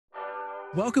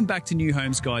Welcome back to New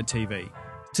Homes Guide TV.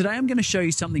 Today I'm going to show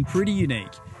you something pretty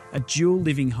unique, a dual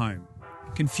living home.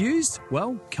 Confused?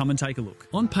 Well, come and take a look.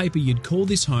 On paper, you'd call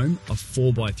this home a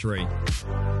 4x3.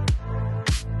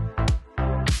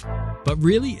 But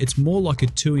really, it's more like a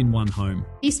 2-in-1 home.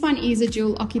 This one is a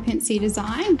dual occupancy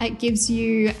design. It gives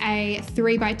you a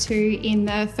 3x2 in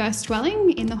the first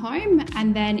dwelling in the home,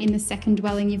 and then in the second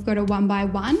dwelling, you've got a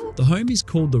 1x1. The home is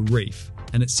called the Reef,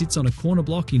 and it sits on a corner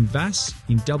block in Vass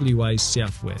in WA's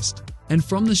southwest. And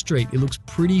from the street, it looks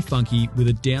pretty funky with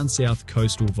a down south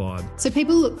coastal vibe. So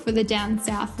people look for the down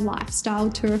south lifestyle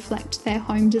to reflect their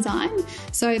home design.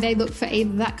 So they look for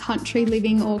either that country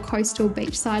living or coastal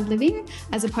beachside living,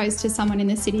 as opposed to someone in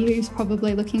the city who's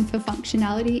probably looking for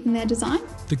functionality in their design.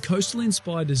 The coastal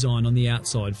inspired design on the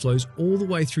outside flows all the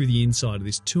way through the inside of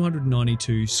this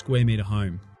 292 square metre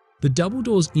home. The double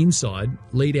doors inside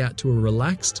lead out to a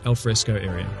relaxed alfresco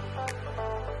area.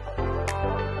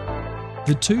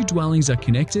 The two dwellings are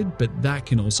connected, but that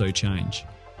can also change.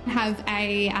 Have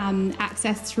a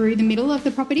access through the middle of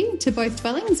the property to both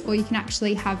dwellings, or you can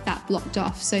actually have that blocked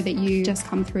off so that you just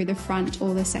come through the front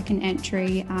or the second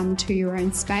entry to your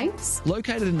own space.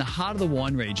 Located in the heart of the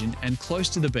wine region and close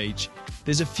to the beach,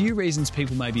 there's a few reasons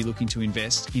people may be looking to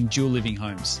invest in dual living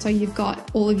homes. So you've got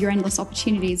all of your endless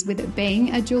opportunities with it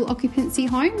being a dual occupancy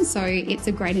home, so it's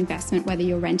a great investment whether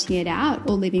you're renting it out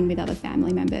or living with other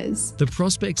family members. The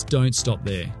prospects don't stop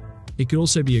there. It could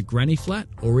also be a granny flat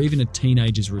or even a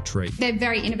teenager's retreat. They're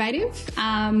very innovative.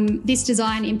 This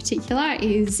design in particular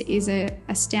is a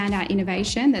standout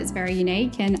innovation that's very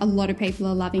unique, and a lot of people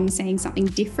are loving seeing something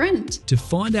different. To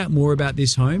find out more about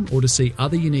this home or to see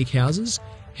other unique houses,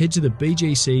 head to the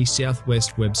BGC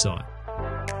Southwest website.